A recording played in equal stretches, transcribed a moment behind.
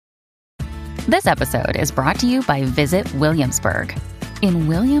This episode is brought to you by Visit Williamsburg. In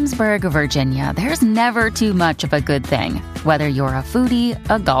Williamsburg, Virginia, there's never too much of a good thing. Whether you're a foodie,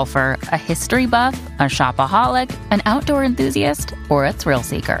 a golfer, a history buff, a shopaholic, an outdoor enthusiast, or a thrill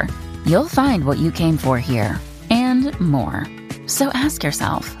seeker, you'll find what you came for here and more. So ask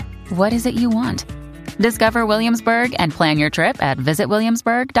yourself, what is it you want? Discover Williamsburg and plan your trip at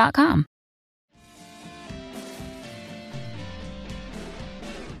visitwilliamsburg.com.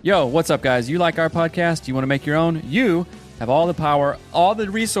 Yo, what's up, guys? You like our podcast? You want to make your own? You have all the power, all the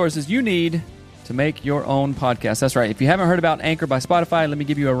resources you need to make your own podcast. That's right. If you haven't heard about Anchor by Spotify, let me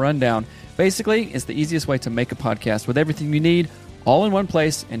give you a rundown. Basically, it's the easiest way to make a podcast with everything you need all in one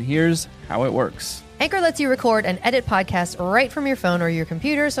place, and here's how it works. Anchor lets you record and edit podcasts right from your phone or your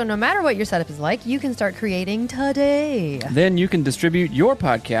computer, so no matter what your setup is like, you can start creating today. Then you can distribute your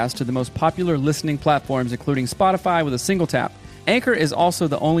podcast to the most popular listening platforms, including Spotify, with a single tap. Anchor is also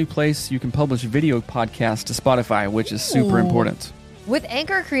the only place you can publish video podcasts to Spotify, which is super important. With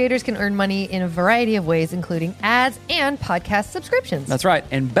Anchor, creators can earn money in a variety of ways, including ads and podcast subscriptions. That's right.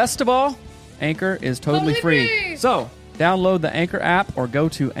 And best of all, Anchor is totally free. So download the Anchor app or go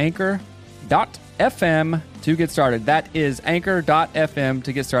to anchor.fm to get started. That is anchor.fm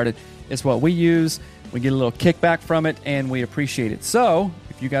to get started. It's what we use. We get a little kickback from it, and we appreciate it. So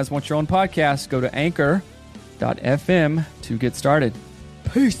if you guys want your own podcast, go to anchor.fm to get started.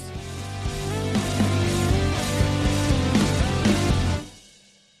 Peace.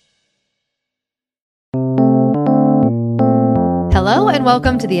 Hello and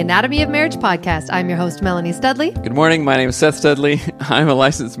welcome to the Anatomy of Marriage podcast. I'm your host, Melanie Studley. Good morning. My name is Seth Studley. I'm a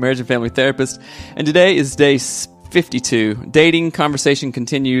licensed marriage and family therapist, and today is day 52. Dating, conversation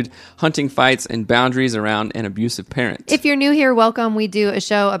continued, hunting fights, and boundaries around an abusive parent. If you're new here, welcome. We do a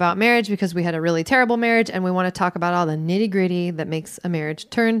show about marriage because we had a really terrible marriage, and we want to talk about all the nitty-gritty that makes a marriage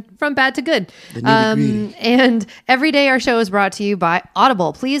turn from bad to good. And every day our show is brought to you by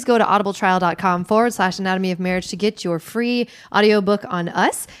Audible. Please go to audibletrial.com/anatomy of marriage to get your free audiobook on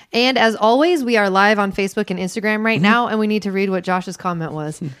us. And as always, we are live on Facebook and Instagram right now, and we need to read what Josh's comment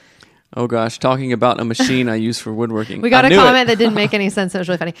was. Oh gosh, talking about a machine I use for woodworking. We got a comment that didn't make any sense. It was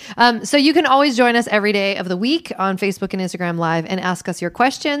really funny. So you can always join us every day of the week on Facebook and Instagram Live and ask us your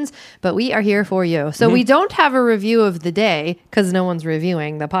questions, but we are here for you. So we don't have a review of the day because no one's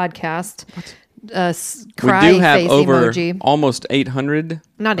reviewing the podcast. Cry we do have face over emoji. Almost 800.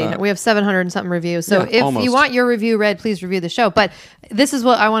 Not 800. We have 700 and something reviews. So if almost. you want your review read, please review the show. But this is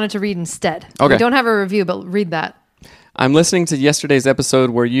what I wanted to read instead. Okay. We don't have a review, but read that. I'm listening to yesterday's episode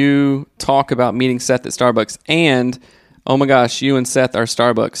where you talk about meeting Seth at Starbucks, and oh my gosh, you and Seth are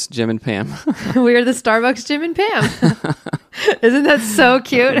Starbucks, Jim and Pam. We're the Starbucks Jim and Pam. Isn't that so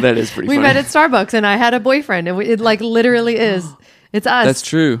cute? That is pretty funny. We met at Starbucks, and I had a boyfriend, and it like literally is. It's us. That's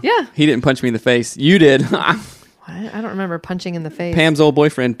true. Yeah. He didn't punch me in the face. You did. I don't remember punching in the face. Pam's old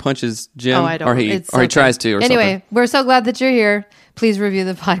boyfriend punches Jim, Oh, I don't. or he tries to, or anyway, something. We're so glad that you're here. Please review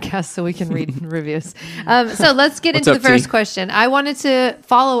the podcast so we can read reviews. So let's get into the first question. I wanted to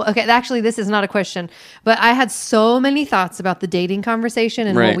follow. Okay, actually, this is not a question, but I had so many thoughts about the dating conversation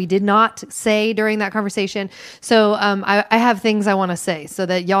and what we did not say during that conversation. So I have things I want to say so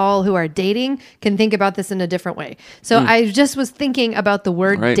that y'all who are dating can think about this in a different way. So I just was thinking about the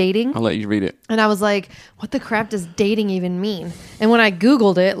word dating. I'll let you read it. And I was like, what the crap does dating even mean? And when I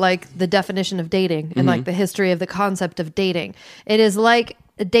Googled it, like the definition of dating and like the history of the concept of dating, it is like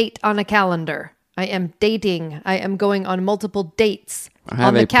a date on a calendar. I am dating. I am going on multiple dates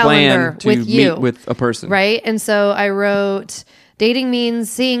on the calendar with you. Meet with a person. Right? And so I wrote, dating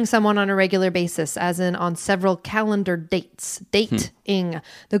means seeing someone on a regular basis, as in on several calendar dates. Dating.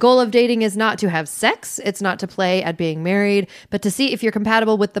 The goal of dating is not to have sex. It's not to play at being married, but to see if you're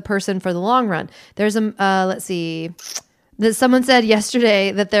compatible with the person for the long run. There's a, let's see, that someone said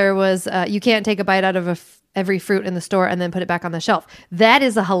yesterday that there was, you can't take a bite out of every fruit in the store and then put it back on the shelf. That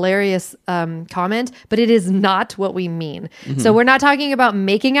is a hilarious comment, but it is not what we mean. So we're not talking about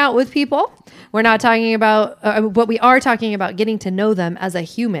making out with people. We're not talking about, what we are talking about getting to know them as a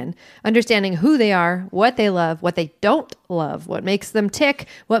human, understanding who they are, what they love, what they don't love, what makes them tick,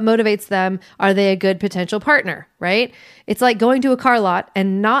 what motivates them. Are they a good potential partner, right? It's like going to a car lot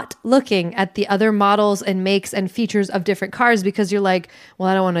and not looking at the other models and makes and features of different cars because you're like, well,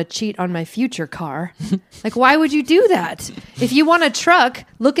 I don't want to cheat on my future car. Like, why would you do that? If you want a truck,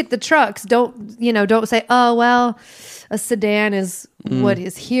 look at the trucks. Don't say, oh, well, a sedan is what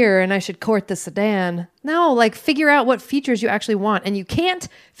is here and I should court the sedan. No, like figure out what features you actually want. And you can't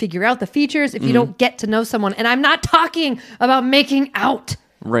figure out the features if you don't get to know someone. And I'm not talking about making out.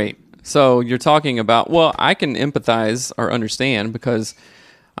 Right. So you're talking about, well, I can empathize or understand because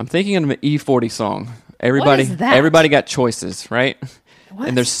I'm thinking of an E40 song. Everybody, is that? everybody got choices, right? What?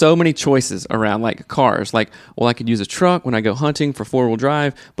 And there's so many choices around, like cars. Like, well, I could use a truck when I go hunting for 4-wheel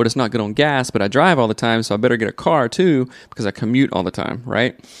drive, but it's not good on gas. But I drive all the time, so I better get a car too because I commute all the time,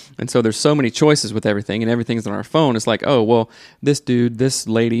 right? And so there's so many choices with everything, and everything's on our phone. It's like, oh, well, this dude, this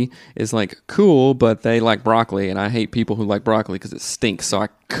lady is like cool, but they like broccoli, and I hate people who like broccoli because it stinks. So I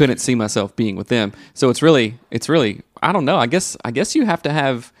couldn't see myself being with them. So it's really, I don't know. I guess you have to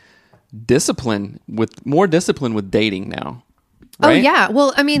have more discipline with dating now. Right? Oh, yeah.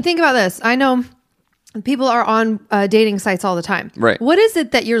 Well, I mean, think about this. I know people are on dating sites all the time. Right. What is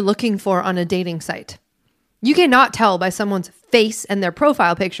it that you're looking for on a dating site? You cannot tell by someone's face and their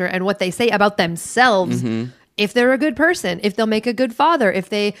profile picture and what they say about themselves if they're a good person, if they'll make a good father, if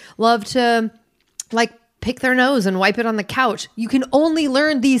they love to like pick their nose and wipe it on the couch. You can only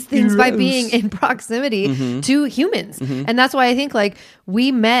learn these things by being in proximity to humans. And that's why I think like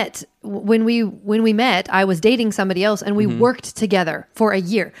we met when we met, I was dating somebody else and we worked together for a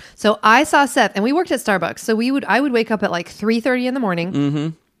year. So I saw Seth and we worked at Starbucks. So I would wake up at like 3:30 in the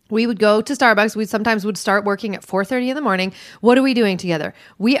morning. We would go to Starbucks. We sometimes would start working at 4:30 in the morning. What are we doing together?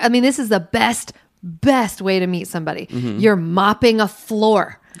 This is the best way to meet somebody. You're mopping a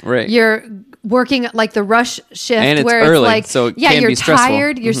floor. Right. You're working like the rush shift and it's where early, it's like, so it yeah, can you're be stressful.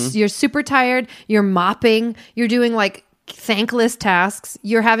 tired. You're super tired. You're mopping. You're doing like thankless tasks.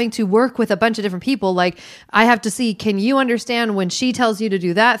 You're having to work with a bunch of different people. Like I have to see, can you understand when she tells you to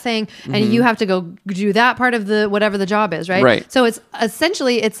do that thing and you have to go do that part of the, whatever the job is. Right. So it's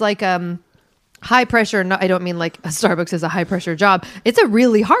essentially, it's like, high pressure. No, I don't mean like a Starbucks is a high pressure job. It's a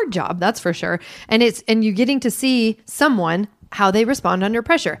really hard job. That's for sure. And you're getting to see someone, how they respond under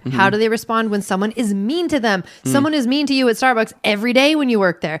pressure. How do they respond when someone is mean to them? Someone is mean to you at Starbucks every day when you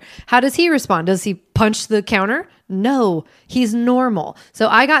work there. How does he respond? Does he punch the counter? No, he's normal. So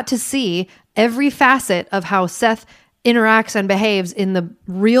I got to see every facet of how Seth interacts and behaves in the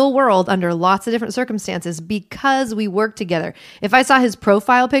real world under lots of different circumstances because we work together. If I saw his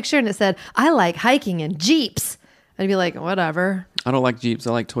profile picture and it said, I like hiking in Jeeps, I'd be like, whatever. I don't like Jeeps.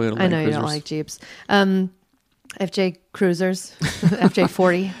 I like Toyota Land I know Cruisers. you don't like Jeeps. FJ Cruisers,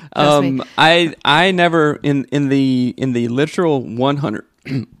 FJ40. Trust me. I never in the literal 100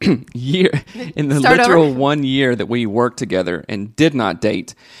 year in the Start literal over. 1 year that we worked together and did not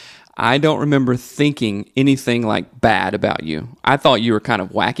date. I don't remember thinking anything like bad about you. I thought you were kind of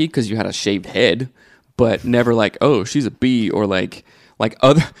wacky because you had a shaved head, but never like, oh, she's a bee, or like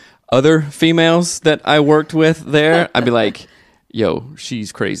other females that I worked with there. I'd be like, yo,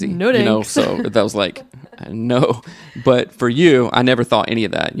 she's crazy. No thanks. So that was like, no. But for you, I never thought any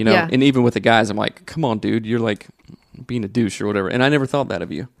of that, Yeah. And even with the guys, I'm like, come on, dude, you're like being a douche or whatever. And I never thought that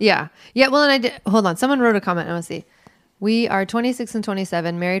of you. Yeah. Well, and I did. Hold on. Someone wrote a comment. I want to see. We are 26 and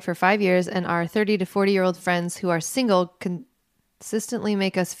 27, married for 5 years, and our 30 to 40-year-old friends who are single consistently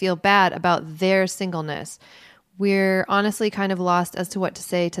make us feel bad about their singleness. We're honestly kind of lost as to what to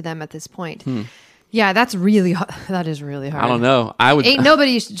say to them at this point. Yeah, that is really hard. I don't know. Ain't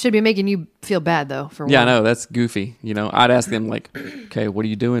nobody should be making you feel bad, though, for Yeah, one. I know. That's goofy. I'd ask them like, okay, what are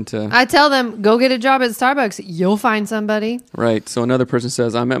you doing to... I tell them, go get a job at Starbucks. You'll find somebody. Right. So another person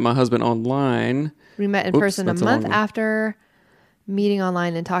says, I met my husband online. We met in person a month after meeting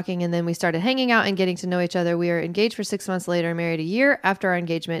online and talking, and then we started hanging out and getting to know each other. We were engaged for 6 months later, married a year after our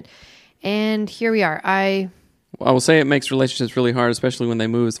engagement, and here we are. I will say it makes relationships really hard, especially when they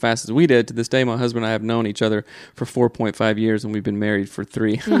move as fast as we did. To this day, my husband and I have known each other for 4.5 years, and we've been married for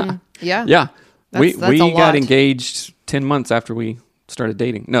 3. Yeah. Yeah. That's we a lot. got engaged 10 months after we started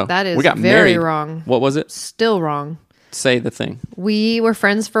dating. No, That is we got very married. wrong. What was it? Still wrong. Say the thing. We were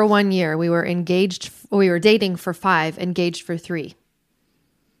friends for 1 year. We were engaged. We were dating for 5, engaged for 3.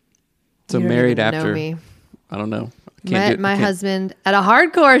 So You don't married even know after. me. I don't know. Met my husband at a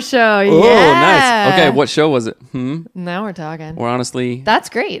hardcore show. Oh, Yeah. nice. Okay, what show was it? Now we're talking. Or honestly, That's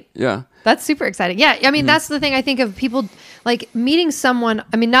great. yeah. That's super exciting. Yeah. I mean, that's the thing I think of people like meeting someone.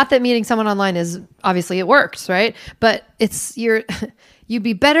 I mean, not that meeting someone online is obviously it works, right? But you'd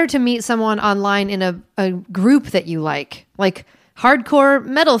be better to meet someone online in a group that you like hardcore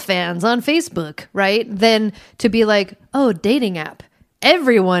metal fans on Facebook, right? Than to be like, oh, dating app.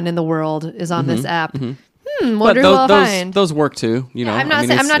 Everyone in the world is on this app. Wonder who I'll find. Those work too. I'm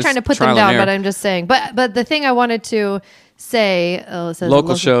not trying to put them down, but I'm just saying. But the thing I wanted to say, it says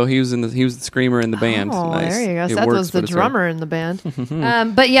local show. He was the screamer in the band. Oh, Nice. there you go. It Seth works was for the this drummer in the band.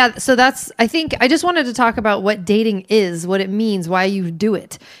 But yeah, so I think I just wanted to talk about what dating is, what it means, why you do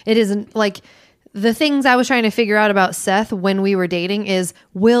it. It isn't like the things I was trying to figure out about Seth when we were dating is,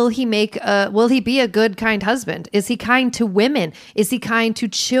 will he be a good, kind husband? Is he kind to women? Is he kind to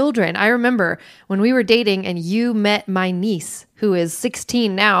children? I remember when we were dating and you met my niece, who is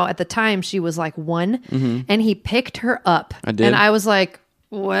 16 now. At the time, she was like 1, and he picked her up. I did. And I was like,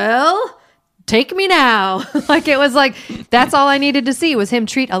 well, take me now. Like, it was like, that's all I needed to see was him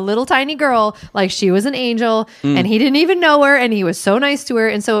treat a little tiny girl like she was an angel, and he didn't even know her, and he was so nice to her.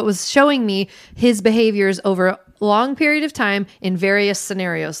 And so it was showing me his behaviors over a long period of time in various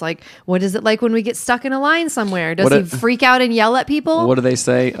scenarios. Like, what is it like when we get stuck in a line somewhere? Does he freak out and yell at people? What do they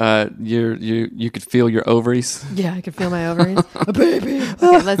say? You could feel your ovaries. Yeah, I could feel my ovaries. A baby.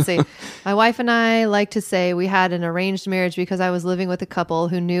 Okay, let's see. My wife and I like to say we had an arranged marriage because I was living with a couple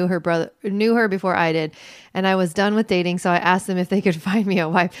who knew her before I did, and I was done with dating. So I asked them if they could find me a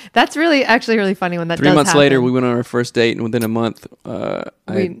wife. That's actually really funny when that 3 months later, we went on our first date, and within a month,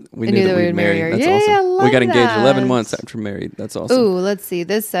 we knew that we'd marry her. That's awesome. I love we got engaged that. 11 months after married. That's awesome. Ooh, let's see.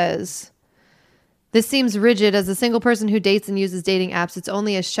 This says, this seems rigid. As a single person who dates and uses dating apps, it's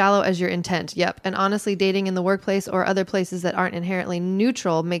only as shallow as your intent. Yep. And honestly, dating in the workplace or other places that aren't inherently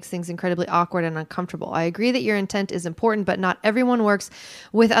neutral makes things incredibly awkward and uncomfortable. I agree that your intent is important, but not everyone works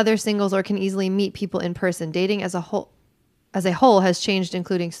with other singles or can easily meet people in person. Dating as a whole has changed,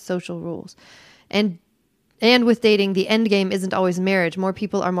 including social rules. And with dating, the end game isn't always marriage. More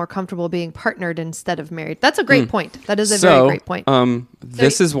people are more comfortable being partnered instead of married. That's a great point. That is a very great point.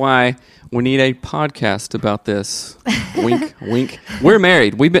 This is why we need a podcast about this. Wink, wink. We're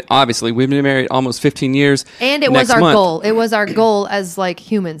married. We've been married almost 15 years. And it was our goal. It was our goal as like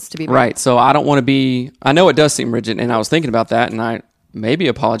humans to be married. Right. So I don't want to be. I know it does seem rigid, and I was thinking about that, and I maybe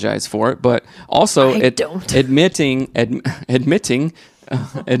apologize for it, but also admitting.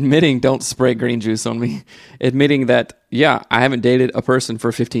 Don't spray green juice on me. Admitting that, yeah, I haven't dated a person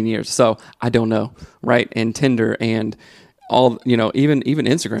for 15 years, so I don't know, right? And Tinder and all, even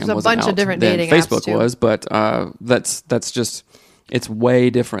Instagram There's wasn't a bunch out of different than dating Facebook apps too. was, but that's just, it's way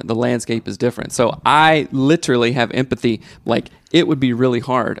different. The landscape is different. So I literally have empathy. Like, it would be really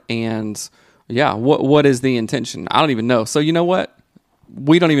hard. And yeah, what is the intention? I don't even know. So you know what?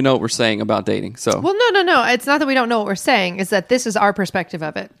 We don't even know what we're saying about dating. So well, no. It's not that we don't know what we're saying. It's that this is our perspective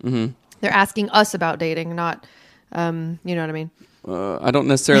of it. Mm-hmm. They're asking us about dating, not, you know what I mean? I don't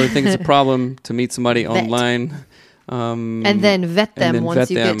necessarily think it's a problem to meet somebody online. And then vet them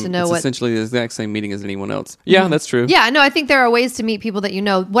once you get to know it's what. Essentially the exact same meeting as anyone else. Yeah, that's true. Yeah, no, I think there are ways to meet people that you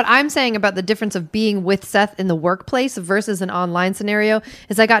know. What I'm saying about the difference of being with Seth in the workplace versus an online scenario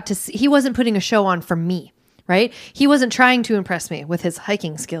is I got to see, he wasn't putting a show on for me. Right? He wasn't trying to impress me with his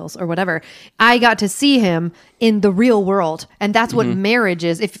hiking skills or whatever. I got to see him in the real world. And that's what marriage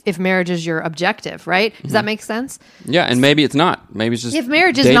is, if marriage is your objective, right? Does that make sense? Yeah, and maybe it's not. Maybe it's just if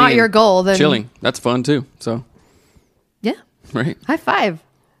marriage is not your goal, then chilling. That's fun too. So yeah. Right. High five.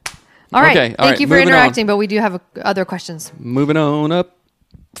 All right. Okay, Thank you for interacting, but we do have other questions. Moving on up.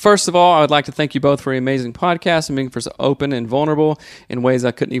 First of all, I would like to thank you both for an amazing podcast and being so open and vulnerable in ways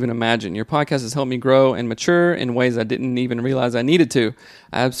I couldn't even imagine. Your podcast has helped me grow and mature in ways I didn't even realize I needed to.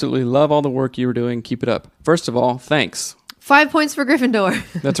 I absolutely love all the work you were doing. Keep it up. First of all, thanks. 5 points for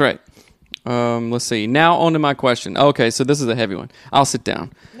Gryffindor. That's right. Let's see. Now on to my question. Okay, so this is a heavy one. I'll sit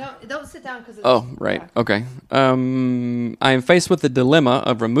down. No, don't sit down because. Oh, right. Okay. I am faced with the dilemma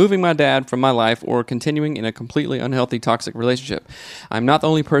of removing my dad from my life or continuing in a completely unhealthy, toxic relationship. I'm not the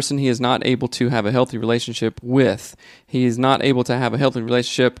only person he is not able to have a healthy relationship with. He is not able to have a healthy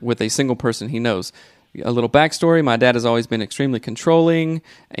relationship with a single person he knows. A little backstory, my dad has always been extremely controlling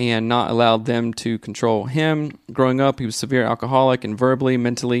and not allowed them to control him. Growing up, he was severe alcoholic and verbally,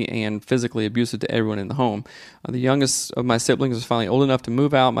 mentally, and physically abusive to everyone in the home. The youngest of my siblings was finally old enough to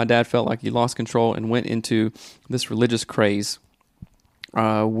move out. My dad felt like he lost control and went into this religious craze.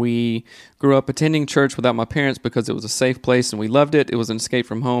 We grew up attending church without my parents because it was a safe place and we loved it. It was an escape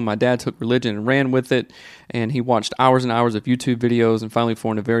from home. My dad took religion and ran with it, and he watched hours and hours of YouTube videos and finally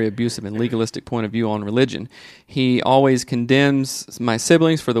formed a very abusive and legalistic point of view on religion. He always condemns my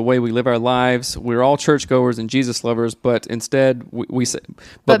siblings for the way we live our lives. We're all churchgoers and Jesus lovers, but instead we say,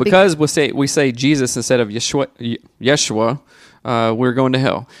 because we say Jesus instead of Yeshua, we're going to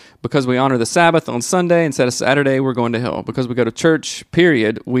hell. Because we honor the Sabbath on Sunday instead of Saturday, we're going to hell. Because we go to church,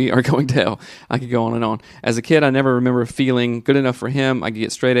 period, we are going to hell. I could go on and on. As a kid, I never remember feeling good enough for him. I could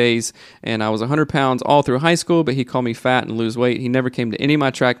get straight A's, and I was 100 pounds all through high school, but he called me fat and lose weight. He never came to any of my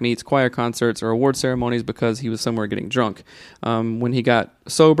track meets, choir concerts, or award ceremonies because he was somewhere getting drunk. When he got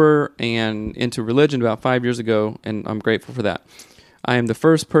sober and into religion about 5 years ago, and I'm grateful for that. I am the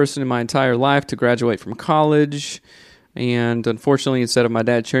first person in my entire life to graduate from college. And unfortunately, instead of my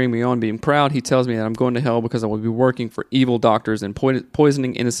dad cheering me on, being proud, he tells me that I'm going to hell because I will be working for evil doctors and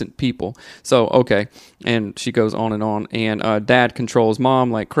poisoning innocent people. So, okay. And she goes on. And dad controls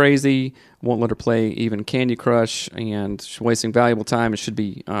mom like crazy, won't let her play even Candy Crush, and she's wasting valuable time and should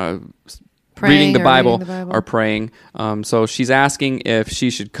be reading the Bible or praying. So she's asking if she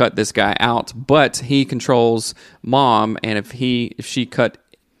should cut this guy out, but he controls mom, and if she cut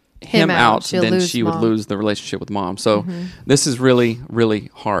him out, then she would lose the relationship with mom. So this is really, really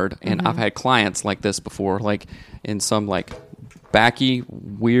hard. And I've had clients like this before, like in some like backy,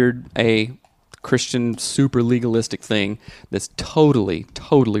 weird, Christian, super legalistic thing that's totally,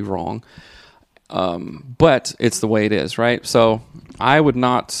 totally wrong. But it's the way it is, right? So I would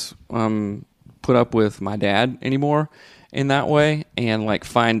not put up with my dad anymore in that way, and like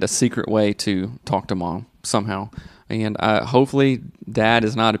find a secret way to talk to mom somehow. And hopefully dad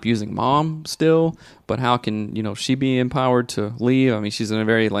is not abusing mom still, but how can, she be empowered to leave? I mean, she's in a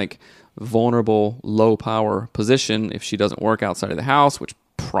very like vulnerable, low power position if she doesn't work outside of the house, which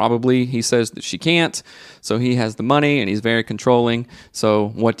probably he says that she can't. So he has the money and he's very controlling. So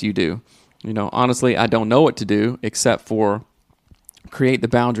what do you do? Honestly, I don't know what to do except for create the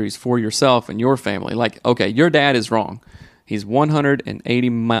boundaries for yourself and your family. Like, okay, your dad is wrong. He's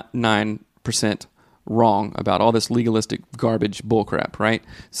 189% wrong about all this legalistic garbage bullcrap, right?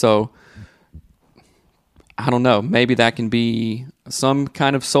 So I don't know. Maybe that can be some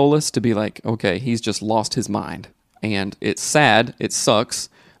kind of solace to be like, okay, he's just lost his mind. And it's sad. It sucks.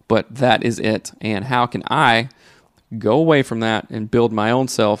 But that is it. And how can I go away from that and build my own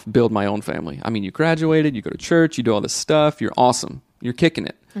self, build my own family? I mean, you graduated, you go to church, you do all this stuff. You're awesome. You're kicking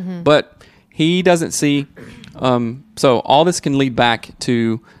it. But he doesn't see. So all this can lead back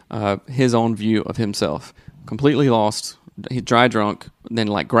to his own view of himself. Completely lost. He's dry drunk, then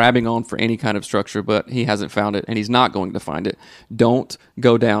like grabbing on for any kind of structure, but he hasn't found it and he's not going to find it. Don't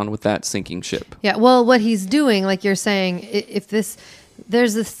go down with that sinking ship. Yeah. Well, what he's doing, like you're saying,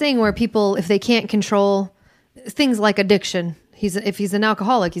 there's this thing where people, if they can't control things like addiction, if he's an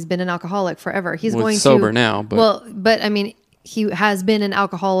alcoholic, he's been an alcoholic forever. He's going sober now, but I mean, he has been an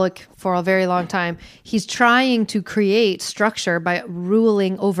alcoholic for a very long time. He's trying to create structure by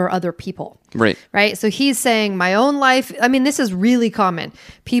ruling over other people. Right. So he's saying my own life. I mean, this is really common.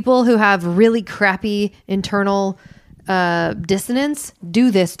 People who have really crappy internal dissonance do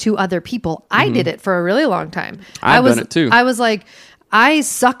this to other people. I did it for a really long time. I've done it too. I was like, I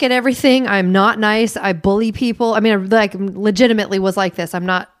suck at everything. I'm not nice. I bully people. I mean, I like legitimately was like this.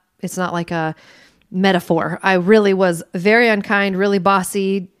 It's not like a metaphor. I really was very unkind, really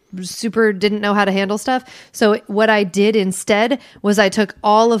bossy, super didn't know how to handle stuff. So what I did instead was I took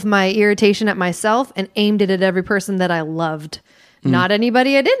all of my irritation at myself and aimed it at every person that I loved. Not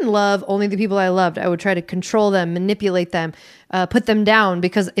anybody I didn't love, only the people I loved. I would try to control them, manipulate them, put them down,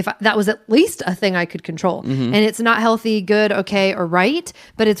 because that was at least a thing I could control. And it's not healthy, good, okay, or right,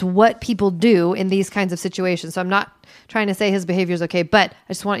 but it's what people do in these kinds of situations. So I'm not trying to say his behavior is okay, but I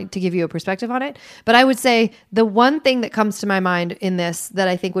just want to give you a perspective on it. But I would say the one thing that comes to my mind in this that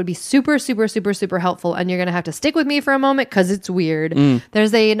I think would be super, super, super, super helpful, and you're going to have to stick with me for a moment because it's weird.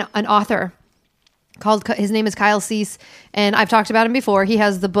 There's an author his name is Kyle Cease, and I've talked about him before. He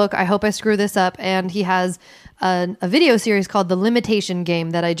has the book, I Hope I Screw This Up, and he has a video series called The Limitation Game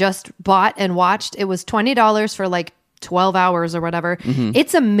that I just bought and watched. It was $20 for like 12 hours or whatever.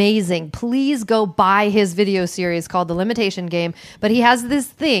 It's amazing. Please go buy his video series called The Limitation Game. But he has this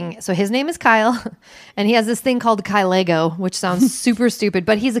thing. So his name is Kyle, and he has this thing called Kylego, which sounds super stupid,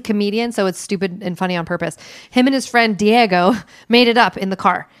 but he's a comedian, so it's stupid and funny on purpose. Him and his friend Diego made it up in the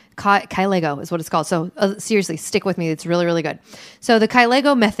car. Kylego is what it's called. So seriously, stick with me. It's really, really good. So the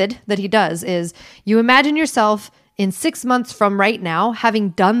Kylego method that he does is you imagine yourself in 6 months from right now having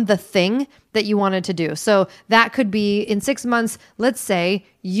done the thing that you wanted to do. So that could be in 6 months. Let's say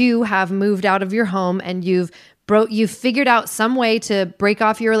you have moved out of your home and you've figured out some way to break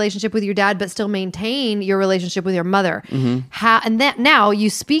off your relationship with your dad, but still maintain your relationship with your mother. And that now you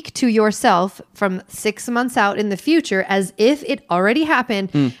speak to yourself from 6 months out in the future as if it already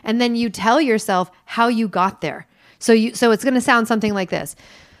happened. And then you tell yourself how you got there. So it's going to sound something like this.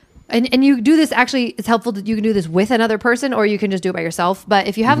 And you do this, actually, it's helpful that you can do this with another person, or you can just do it by yourself. But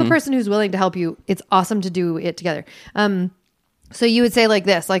if you have a person who's willing to help you, it's awesome to do it together. So you would say like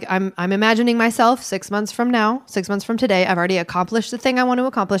this, like I'm imagining myself 6 months from now, 6 months from today. I've already accomplished the thing I want to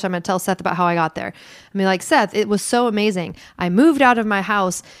accomplish. I'm going to tell Seth about how I got there. I mean, like, Seth, it was so amazing. I moved out of my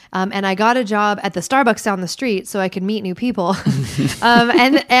house and I got a job at the Starbucks down the street so I could meet new people.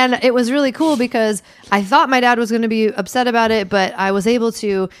 And it was really cool because I thought my dad was going to be upset about it, but I was able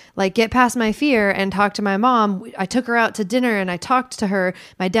to like get past my fear and talk to my mom. I took her out to dinner and I talked to her.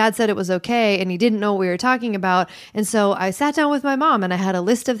 My dad said it was okay and he didn't know what we were talking about. And so I sat down with my mom and I had a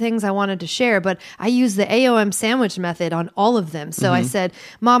list of things I wanted to share, but I used the AOM sandwich method on all of them. So I said,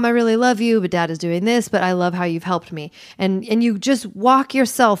 Mom, I really love you, but Dad is doing this, but I love how you've helped me. And you just walk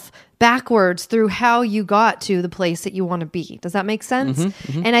yourself backwards through how you got to the place that you want to be. Does that make sense?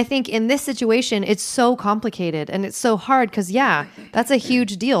 And I think in this situation, it's so complicated and it's so hard because, yeah, that's a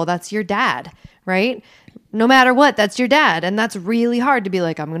huge deal. That's your dad, right? No matter what, that's your dad. And that's really hard to be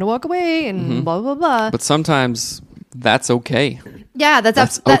like, I'm going to walk away and blah, blah, blah. But sometimes that's okay. Yeah,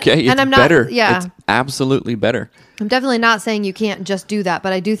 that's okay. It's and I'm not, better. Yeah. It's absolutely better. I'm definitely not saying you can't just do that,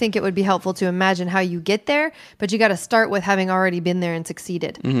 but I do think it would be helpful to imagine how you get there, but you got to start with having already been there and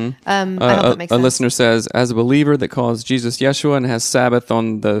succeeded. I hope that makes sense. A listener says, as a believer that calls Jesus Yeshua and has Sabbath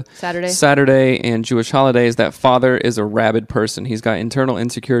on the Saturday and Jewish holidays, that father is a rabid person. He's got internal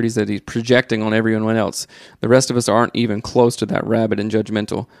insecurities that he's projecting on everyone else. The rest of us aren't even close to that rabid and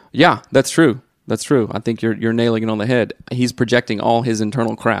judgmental. Yeah, that's true. That's true. I think you're nailing it on the head. He's projecting all his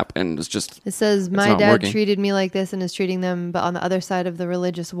internal crap, and it's just. It says my dad treated me like this and is treating them, but on the other side of the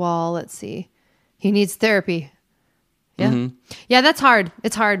religious wall, let's see, he needs therapy. Yeah, yeah, that's hard.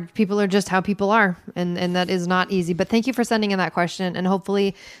 It's hard. People are just how people are, and that is not easy. But thank you for sending in that question, and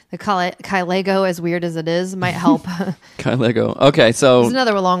hopefully the Kylego, as weird as it is, might help. Kylego. Okay, so here's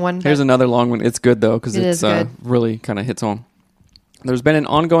another long one. Here's another long one. It's good though because it's really kind of hits home. There's been an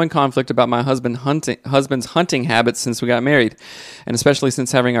ongoing conflict about my husband's hunting habits since we got married, and especially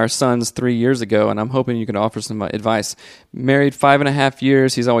since having our sons 3 years ago, and I'm hoping you can offer some advice. Married 5.5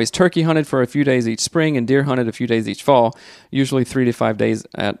 years, he's always turkey hunted for a few days each spring and deer hunted a few days each fall, usually 3 to 5 days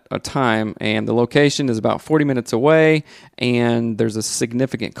at a time, and the location is about 40 minutes away, and there's a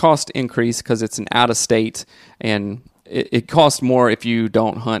significant cost increase because it's an out-of-state, and it costs more if you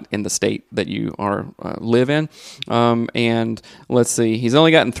don't hunt in the state that you are live in. And let's see, he's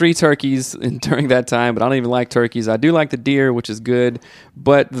only gotten 3 turkeys during that time, but I don't even like turkeys. I do like the deer, which is good.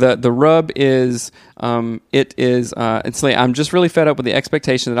 But the rub is, it's like I'm just really fed up with the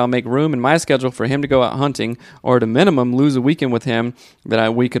expectation that I'll make room in my schedule for him to go out hunting, or at a minimum lose a weekend with him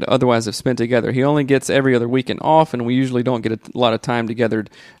that we could otherwise have spent together. He only gets every other weekend off, and we usually don't get a lot of time together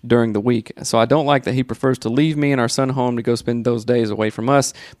during the week. So I don't like that he prefers to leave me and our son home to go spend those days away from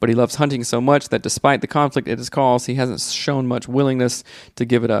us, but he loves hunting so much that despite the conflict it has caused, he hasn't shown much willingness to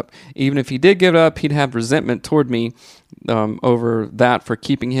give it up. Even if he did give it up, he'd have resentment toward me over that for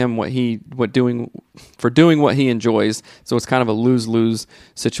keeping him doing what he enjoys. So it's kind of a lose-lose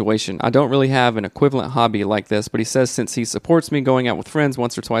situation. I don't really have an equivalent hobby like this, but he says since he supports me going out with friends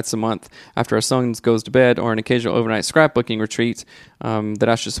once or twice a month after our son goes to bed, or an occasional overnight scrapbooking retreat, that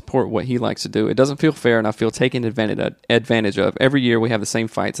I should support what he likes to do. It doesn't feel fair, and I feel taken advantage of. Every year we have the same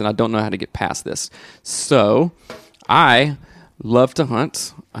fights, and I don't know how to get past this. So I love to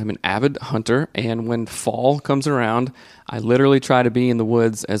hunt. I'm an avid hunter, and when fall comes around, I literally try to be in the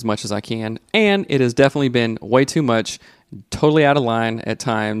woods as much as I can, and it has definitely been way too much, totally out of line at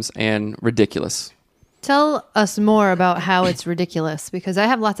times, and ridiculous. Tell us more about how it's ridiculous, because I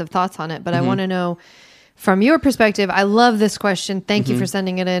have lots of thoughts on it, but I want to know from your perspective. I love this question. Thank you for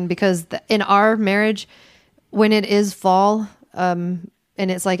sending it in, because in our marriage, when it is fall, and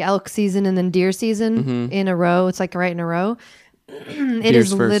it's like elk season and then deer season in a row, it's like right in a row. It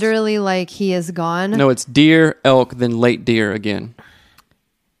is first. Literally like he is gone. No, it's deer, elk, then late deer again.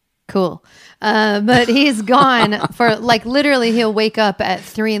 Cool. But he's gone for like literally he'll wake up at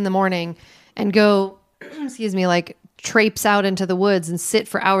 3 a.m. and go, like traipse out into the woods and sit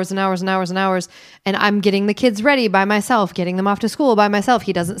for hours and hours and hours and hours. And I'm getting the kids ready by myself, getting them off to school by myself.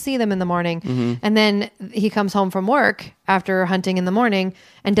 He doesn't see them in the morning. And then he comes home from work after hunting in the morning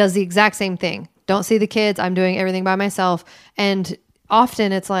and does the exact same thing. Don't see the kids. I'm doing everything by myself. And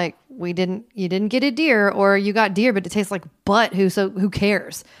often it's like, you didn't get a deer, or you got deer, but it tastes like butt. Who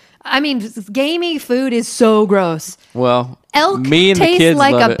cares? I mean, gamey food is so gross. Well, elk me and the kids tastes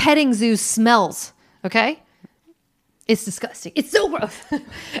like love a it. Petting zoo smells. Okay. It's disgusting. It's so gross.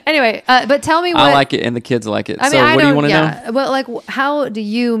 Anyway, but tell me what... I like it and the kids like it. I mean, so what do you want to know? Well, like, how do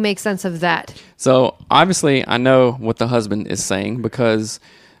you make sense of that? So obviously I know what the husband is saying, because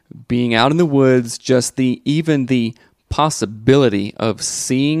being out in the woods, just even the possibility of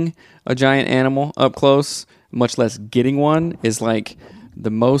seeing a giant animal up close much less getting one, is like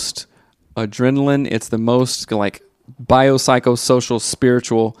the most adrenaline. It's the most like biopsychosocial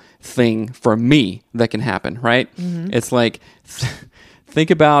spiritual thing for me that can happen, right? It's like think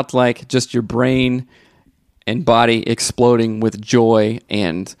about like just your brain and body exploding with joy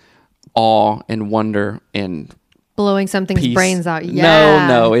and awe and wonder and blowing something's peace. brains out. Yeah,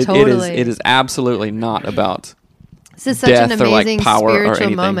 No, totally. it is absolutely not about This is such an death or, like, amazing power or spiritual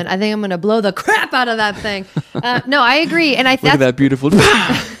anything. moment. I think I'm going to blow the crap out of that thing. No, I agree, and look at that beautiful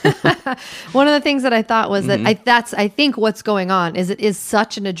one of the things that I thought was Mm-hmm. that I think what's going on is it is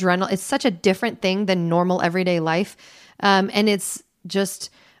such an adrenaline. It's such a different thing than normal everyday life, and it's just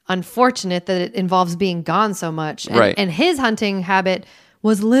unfortunate that it involves being gone so much. And, Right. and his hunting habit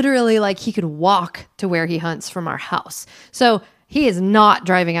was literally like he could walk to where he hunts from our house. So he is not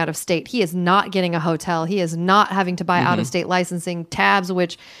driving out of state. He is not getting a hotel. He is not having to buy out of state licensing tabs,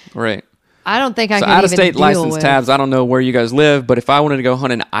 which right. I don't think I So could out of even state deal license with. tabs, I don't know where you guys live, but if I wanted to go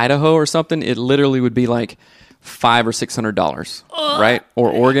hunt in Idaho or something, it literally would be like $500 or $600, right? Or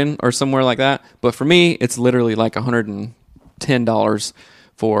Oregon or somewhere like that. But for me, it's literally like $110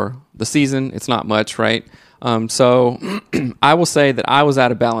 for the season. It's not much, right? So I will say that I was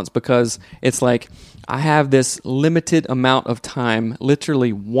out of balance because it's like I have this limited amount of time,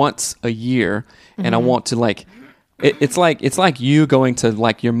 literally once a year, and I want to like. It's like you going to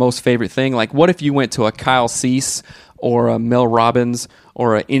like your most favorite thing. Like, what if you went to a Kyle Cease or a Mel Robbins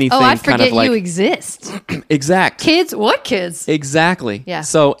or anything Oh, I kind forget of like you exist. exact Kids? What kids? exactly. Yeah.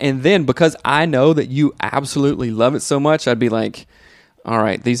 So and then because I know that you absolutely love it so much, I'd be like, all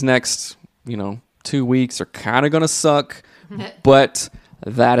right, these next 2 weeks are kind of gonna suck, but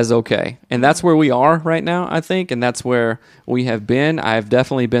that is okay. And that's where we are right now, I think. And that's where we have been. I've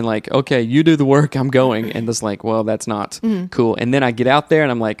definitely been like, okay, you do the work, I'm going. And it's like, well, that's not cool. And then I get out there and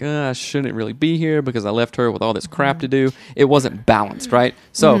I'm like, I shouldn't really be here because I left her with all this crap to do. It wasn't balanced, right?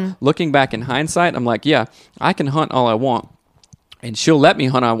 So looking back in hindsight, I'm like, yeah, I can hunt all I want. And she'll let me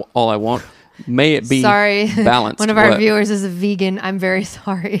hunt all I want. May it be Sorry. balanced. One of our What? viewers is a vegan. I'm very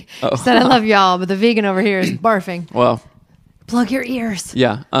sorry. She said, I love y'all, but the vegan over here is barfing. Well, Plug your ears.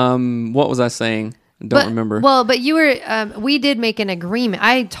 yeah. What was I saying? Don't remember. Well, but you were, we did make an agreement.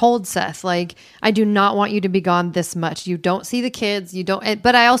 I told Seth, like, I do not want you to be gone this much. You don't see the kids. You don't,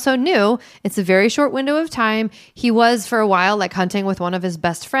 but I also knew it's a very short window of time. He was for a while like hunting with one of his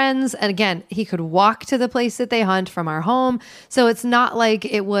best friends. And again, he could walk to the place that they hunt from our home. So it's not like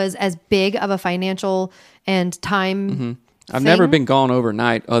it was as big of a financial and time. I've never thing. been gone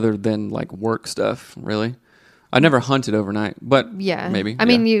overnight other than like work stuff, really. I never hunted overnight, but Yeah. maybe. I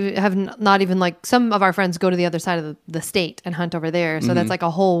mean, you have not even like some of our friends go to the other side of the state and hunt over there. So that's like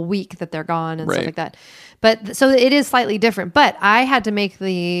a whole week that they're gone and stuff Right. like that. But so it is slightly different. But I had to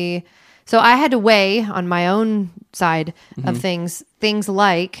I had to weigh on my own side of things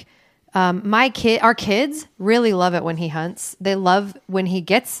like our kids really love it when he hunts. They love when he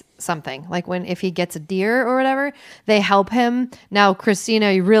gets something, like if he gets a deer or whatever, they help him. Now,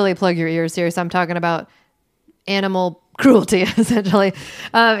 Christina, you really plug your ears here. So I'm talking about animal cruelty, essentially.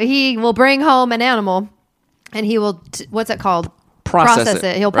 He will bring home an animal and he will, what's it called? Process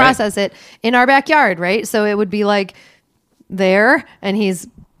it, He'll right. process it in our backyard, right? So it would be like there and he's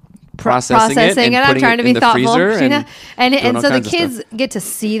Processing it and I'm putting trying it to in be the thoughtful. freezer Sheena. and And doing all so the kinds of kids stuff. get to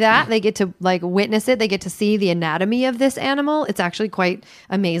see that. They get to like witness it. They get to see the anatomy of this animal. It's actually quite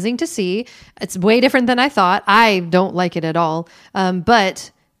amazing to see. It's way different than I thought. I don't like it at all.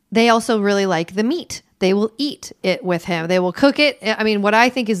 But they also really like the meat. They will eat it with him. They will cook it. I mean, what I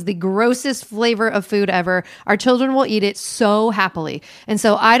think is the grossest flavor of food ever. Our children will eat it so happily. And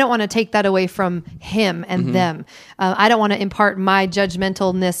so I don't want to take that away from him and them. I don't want to impart my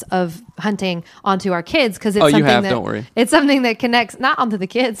judgmentalness of hunting onto our kids because it's Oh, you something have, that, don't worry. It's something that connects, not onto the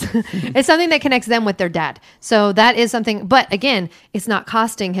kids. It's something that connects them with their dad. So that is something, but again, it's not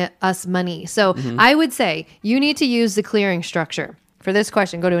costing us money. So I would say you need to use the clearing structure for this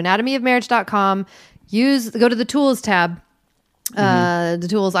question. Go to anatomyofmarriage.com. Go to the tools tab, the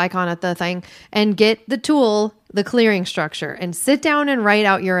tools icon at the thing, and get the tool, the clearing structure, and sit down and write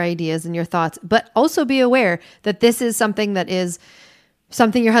out your ideas and your thoughts. But also be aware that this is something that is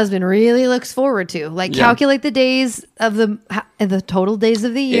something your husband really looks forward to. Like calculate the days of the total days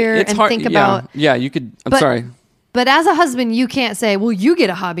of the year It's and hard, think about. Yeah, you could. I'm But- sorry. But as a husband, you can't say, "Well, you get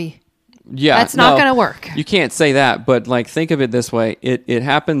a hobby." Yeah, That's not gonna work. You can't say that, but like think of it this way: it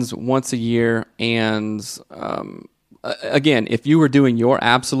happens once a year, and again, if you were doing your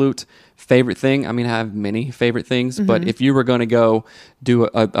absolute favorite thing, I mean, I have many favorite things, but if you were going to go do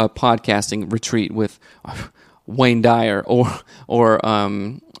a podcasting retreat with Wayne Dyer or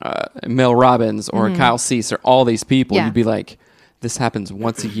Mel Robbins or Kyle Cease or all these people, Yeah. you'd be like, this happens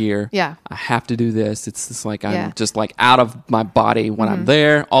once a year. Yeah. I have to do this. It's just like I'm Yeah. just like out of my body when I'm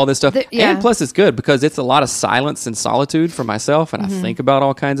there, all this stuff. Yeah. And plus it's good because it's a lot of silence and solitude for myself, and I think about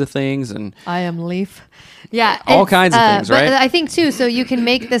all kinds of things. And I am Leaf. Yeah. All it's, kinds of things, but right? I think too, so you can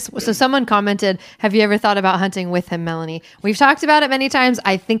make this. So someone commented, have you ever thought about hunting with him, Melanie? We've talked about it many times.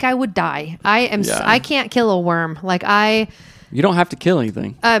 I think I would die. Yeah. I can't kill a worm. Like you don't have to kill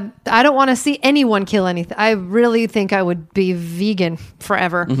anything. I don't want to see anyone kill anything. I really think I would be vegan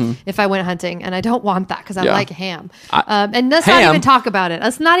forever if I went hunting, and I don't want that because I Yeah. like ham. And let's not even talk about it.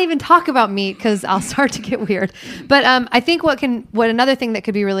 Let's not even talk about meat because I'll start to get weird. But I think what another thing that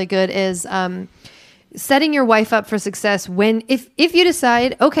could be really good is setting your wife up for success when if you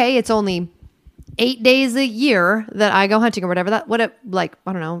decide, okay, it's only 8 days a year that I go hunting or whatever, I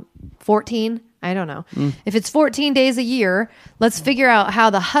don't know, 14. I don't know. If it's 14 days a year, let's figure out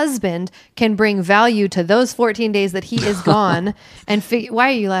how the husband can bring value to those 14 days that he is gone. And why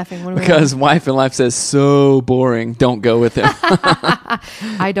are you laughing? What are we Because Wife in Life says, so boring. Don't go with him.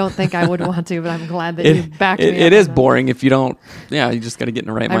 I don't think I would want to, but I'm glad that you backed me up It on is that. boring if you don't. Yeah, you just got to get in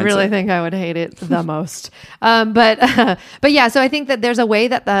the right mindset. I really think I would hate it the most. But yeah, so I think that there's a way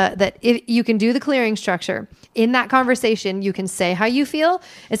that if you can do the clearing structure in that conversation, you can say how you feel.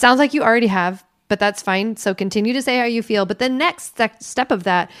 It sounds like you already have, but that's fine. So continue to say how you feel. But the next step of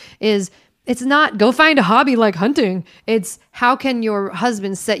that is it's not go find a hobby like hunting. It's how can your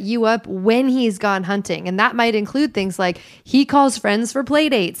husband set you up when he's gone hunting? And that might include things like he calls friends for play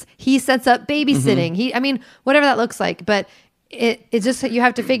dates. He sets up babysitting. Whatever that looks like. But it's just you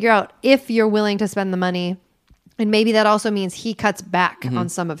have to figure out if you're willing to spend the money. And maybe that also means he cuts back on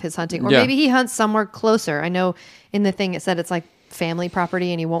some of his hunting. Or maybe he hunts somewhere closer. I know in the thing it said it's like family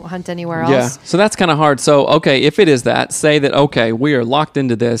property and he won't hunt anywhere else. Yeah. So that's kind of hard. So, okay, if it is that, say that, okay, we are locked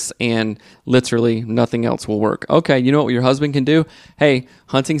into this and literally nothing else will work. Okay, you know what your husband can do? Hey,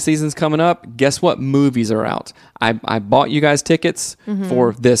 hunting season's coming up. Guess what movies are out? I bought you guys tickets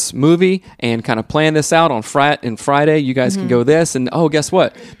for this movie and kind of planned this out on Friday. You guys can go this. And, oh, guess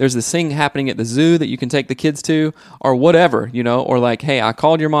what? There's this thing happening at the zoo that you can take the kids to or whatever, or like, hey, I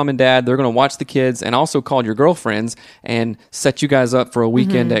called your mom and dad. They're going to watch the kids and also called your girlfriends and set you guys up for a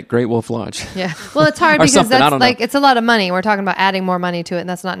weekend at Great Wolf Lodge. Yeah. Well, it's hard Or because something, I that's don't know. like, it's a lot of money. We're talking about adding more money to it, and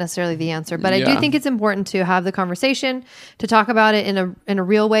that's not necessarily the answer. But I Yeah. do think it's important to have the conversation, to talk about it in a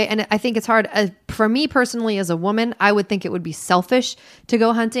real way. And I think it's hard for me personally as a woman. I would think it would be selfish to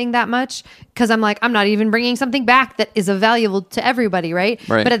go hunting that much because I'm like, I'm not even bringing something back that is valuable to everybody, right?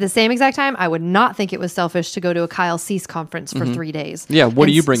 Right. But at the same exact time, I would not think it was selfish to go to a Kyle Cease conference for 3 days. Yeah, what are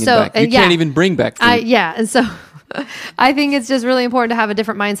And you bringing so- back? You yeah. can't even bring back food. And so I think it's just really important to have a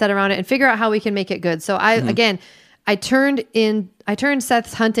different mindset around it and figure out how we can make it good. So I turned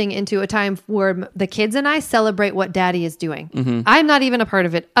Seth's hunting into a time where the kids and I celebrate what daddy is doing. I'm not even a part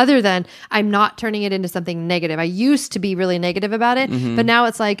of it other than I'm not turning it into something negative. I used to be really negative about it, but now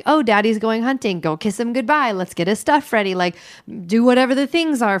it's like, oh, daddy's going hunting. Go kiss him goodbye. Let's get his stuff ready. Like do whatever the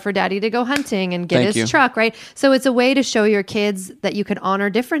things are for daddy to go hunting and get Thank his you. truck, right? So it's a way to show your kids that you can honor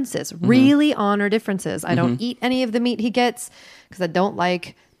differences, really honor differences. I don't eat any of the meat he gets because I don't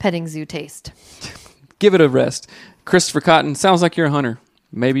like petting zoo taste. Give it a rest. Christopher Cotton, sounds like you're a hunter.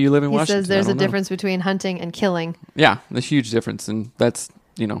 Maybe you live in He Washington. says there's I a don't know. difference between hunting and killing. Yeah, there's a huge difference, and that's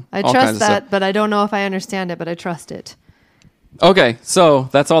I all kinds trust of that, stuff. but I don't know if I understand it, but I trust it. Okay, so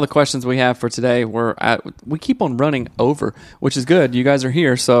that's all the questions we have for today. We keep on running over, which is good. You guys are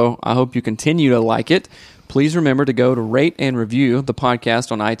here, so I hope you continue to like it. Please remember to go to rate and review the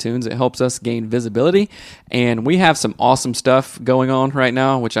podcast on iTunes. It helps us gain visibility, and we have some awesome stuff going on right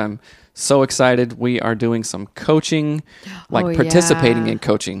now, which I'm so excited. We are doing some coaching, like participating in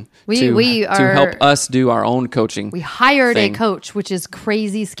coaching We to are- help us do our own coaching. We hired thing. a coach, which is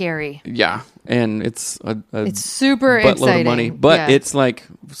crazy scary. Yeah, and it's It's super buttload exciting. of money, but Yeah. it's like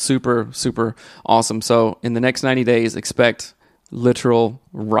super, super awesome. So in the next 90 days, expect literal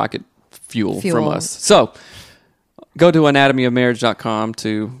rocket fuel. From us. So go to anatomyofmarriage.com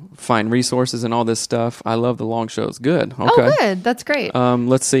to find resources and all this stuff. I love the long shows. Good. Okay. Oh, good. That's great.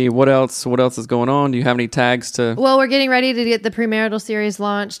 Let's see what else is going on. Do you have any tags to? Well, we're getting ready to get the premarital series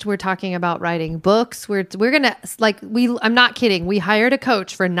launched. We're talking about writing books. We're gonna I'm not kidding. We hired a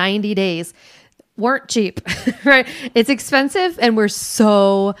coach for 90 days. Weren't cheap, right? It's expensive, and we're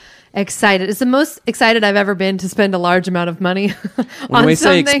so excited. It's the most excited I've ever been to spend a large amount of money When on we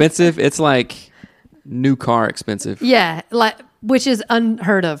say something. expensive, it's like new car expensive. Yeah, like which is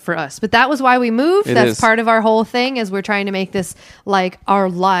unheard of for us. But that was why we moved. That's part of our whole thing, is we're trying to make this like our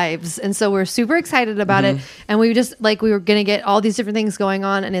lives. And so we're super excited about it. And we just like, we were going to get all these different things going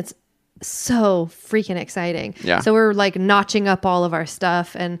on, and it's so freaking exciting. Yeah. So we're like notching up all of our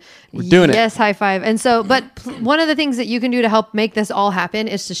stuff, and we're doing it. Yes, high five. And so, but one of the things that you can do to help make this all happen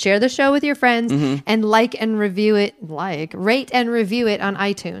is to share the show with your friends and rate and review it on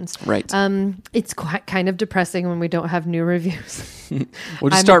iTunes. Right. It's quite kind of depressing when we don't have new reviews.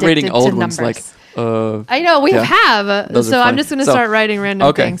 We'll just start reading old ones like, I know we have. So I'm just going to start writing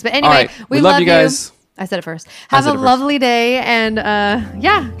random things. But anyway, we love you guys. I said it first. Have a lovely day, and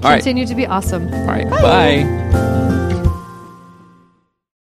continue to be awesome. All right. Bye.